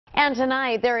And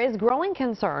tonight, there is growing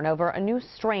concern over a new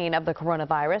strain of the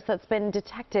coronavirus that's been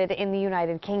detected in the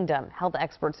United Kingdom. Health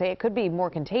experts say it could be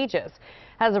more contagious.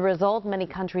 As a result, many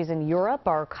countries in Europe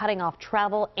are cutting off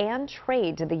travel and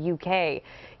trade to the UK.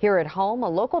 Here at home, a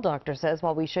local doctor says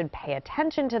while we should pay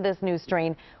attention to this new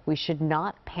strain, we should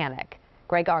not panic.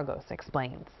 Greg Argos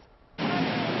explains.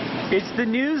 It's the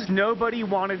news nobody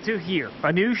wanted to hear.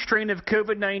 A new strain of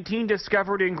COVID-19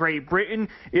 discovered in Great Britain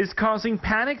is causing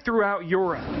panic throughout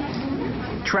Europe.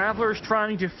 Travelers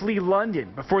trying to flee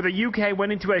London before the UK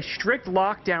went into a strict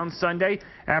lockdown Sunday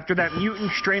after that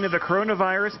mutant strain of the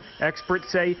coronavirus,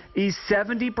 experts say, is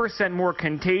 70% more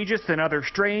contagious than other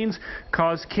strains,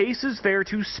 caused cases there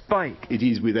to spike. It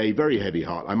is with a very heavy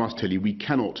heart, I must tell you, we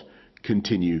cannot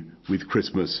continue with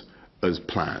Christmas as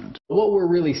planned. What we're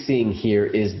really seeing here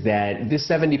is that this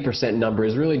 70% number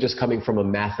is really just coming from a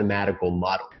mathematical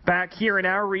model. Back here in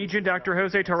our region, Dr.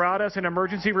 Jose Terradas, an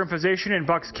emergency room physician in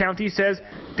Bucks County, says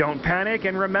don't panic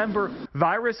and remember,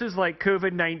 viruses like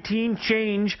COVID-19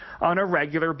 change on a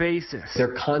regular basis.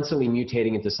 They're constantly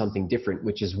mutating into something different,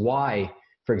 which is why,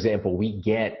 for example, we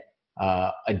get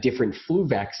a different flu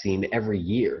vaccine every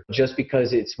year. Just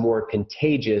because it's more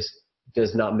contagious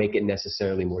does not make it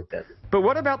necessarily more deadly. But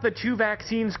what about the two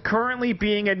vaccines currently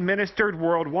being administered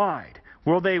worldwide?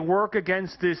 Will they work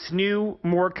against this new,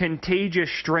 more contagious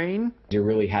strain? You're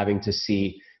really having to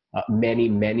see many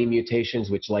mutations,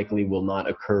 which likely will not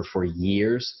occur for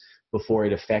years before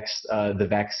it affects the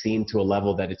vaccine to a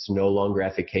level that it's no longer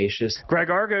efficacious. Greg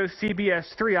Argos,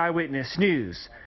 CBS 3 Eyewitness News.